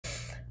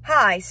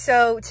Hi,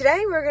 so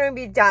today we're going to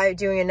be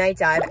doing a night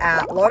dive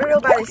at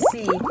Lauderdale by the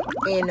Sea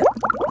in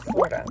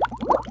Florida.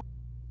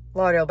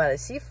 Lauderdale by the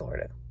Sea,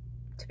 Florida,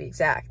 to be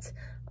exact.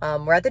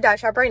 We're at the dive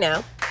shop right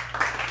now.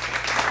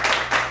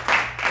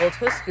 Old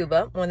School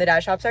Scuba, one of the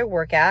dive shops I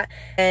work at.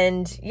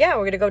 And yeah,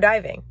 we're going to go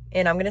diving.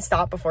 And I'm going to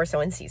stop before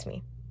someone sees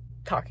me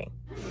talking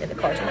in the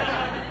cars.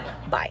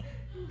 Bye.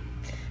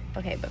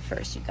 Okay, but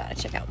first you got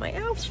to check out my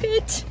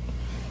outfit.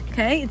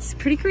 Okay, it's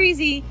pretty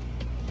crazy.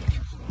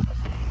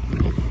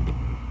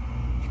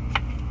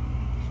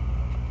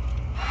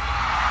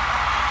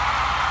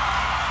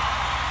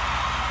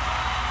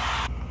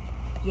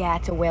 Yeah,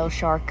 it's a whale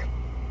shark.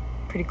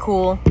 Pretty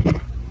cool.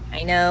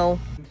 I know.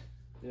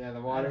 Yeah,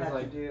 the water's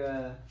like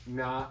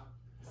not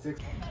 6.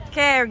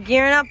 Okay, we're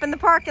gearing up in the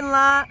parking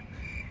lot.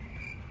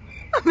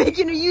 I'm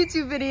making a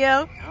YouTube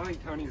video. I don't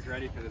think Tony's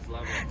ready for this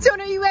level.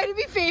 Tony, are you ready to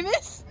be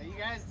famous? Are you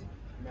guys?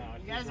 No,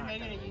 you guys are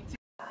making a YouTube.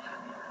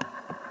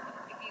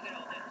 If you could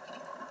hold it.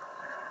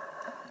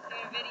 Do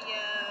a video.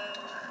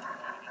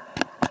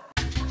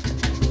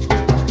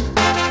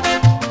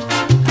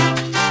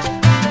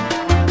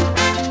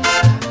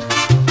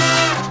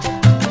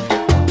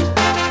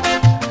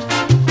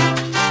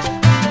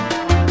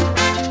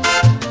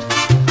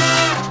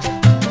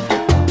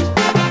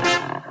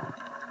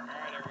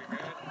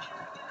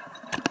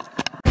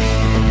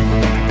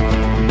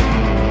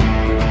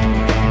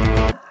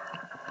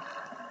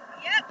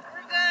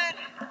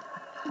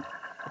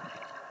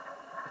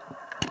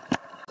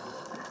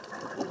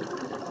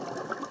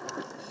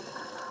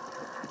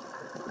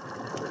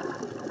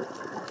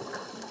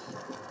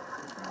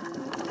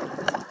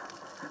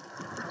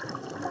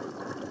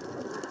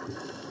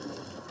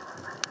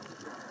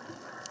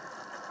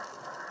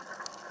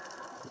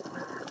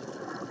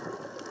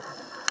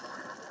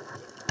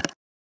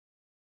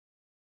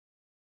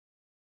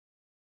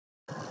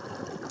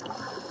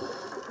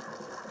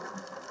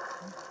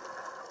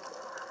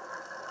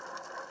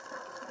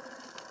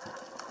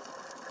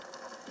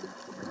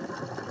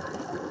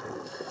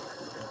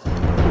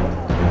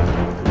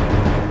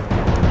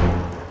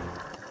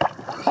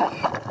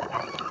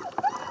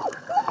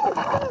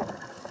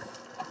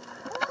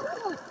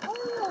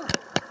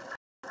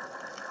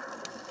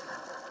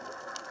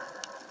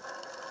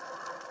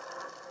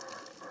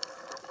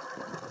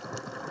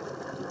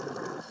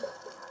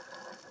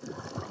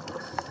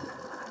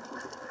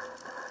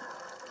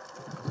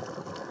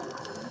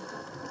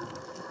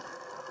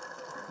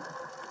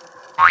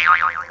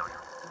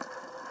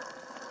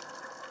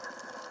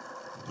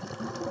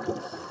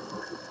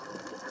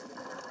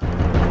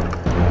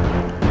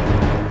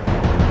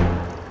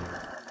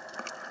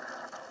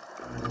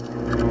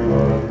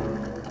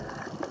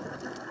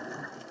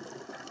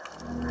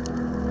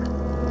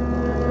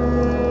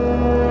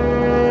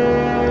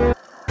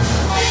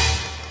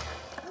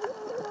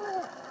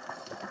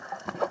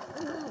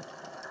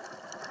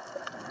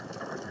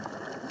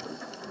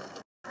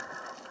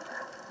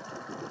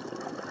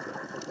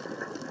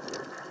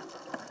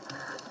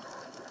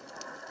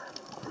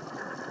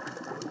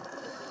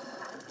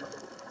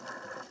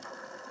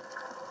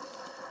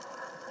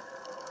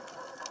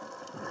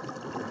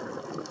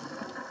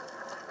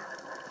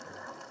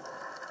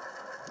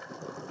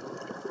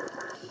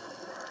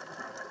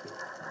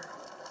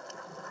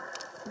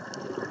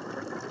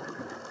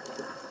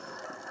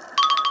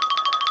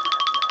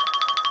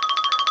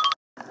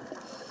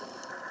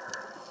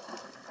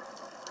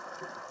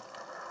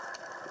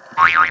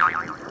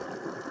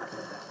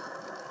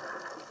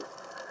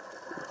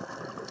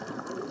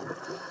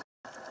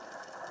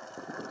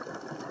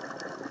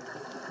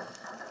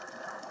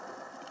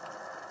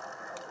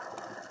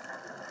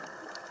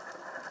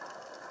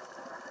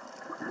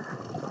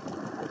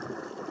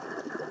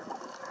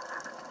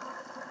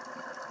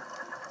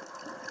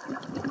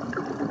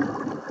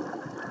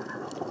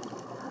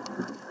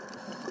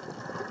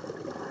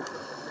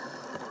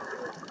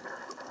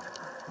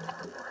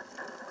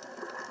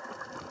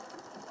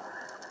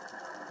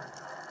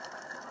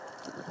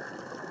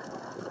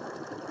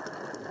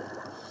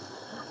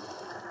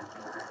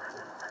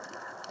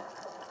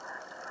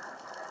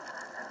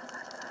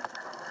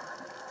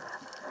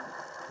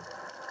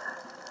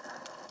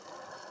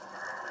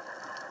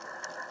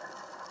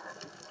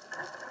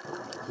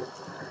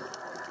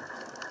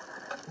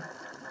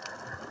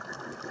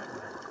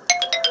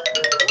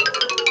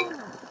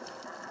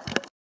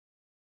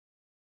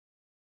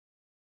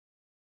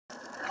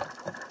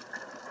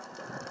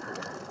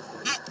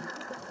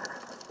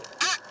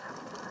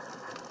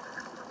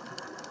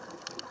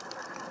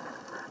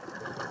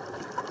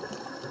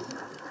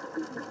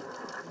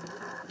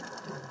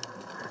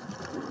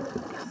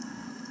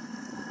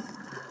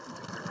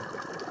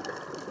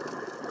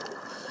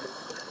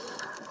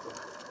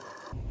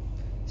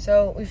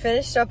 So we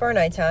finished up our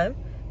night dive,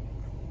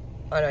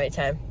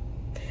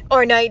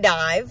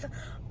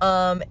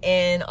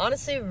 and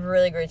honestly,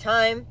 really great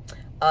time.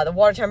 The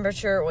water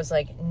temperature was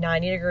like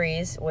 90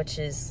 degrees, which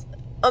is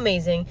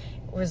amazing.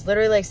 It was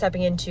literally like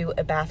stepping into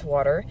a bath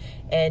water,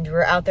 and we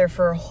were out there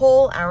for a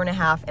whole hour and a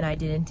half, and I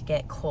didn't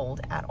get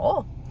cold at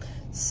all.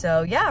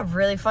 So yeah,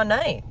 really fun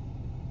night.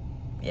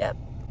 Yep.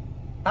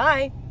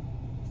 Bye.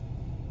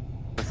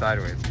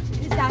 Sideways.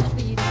 This has to be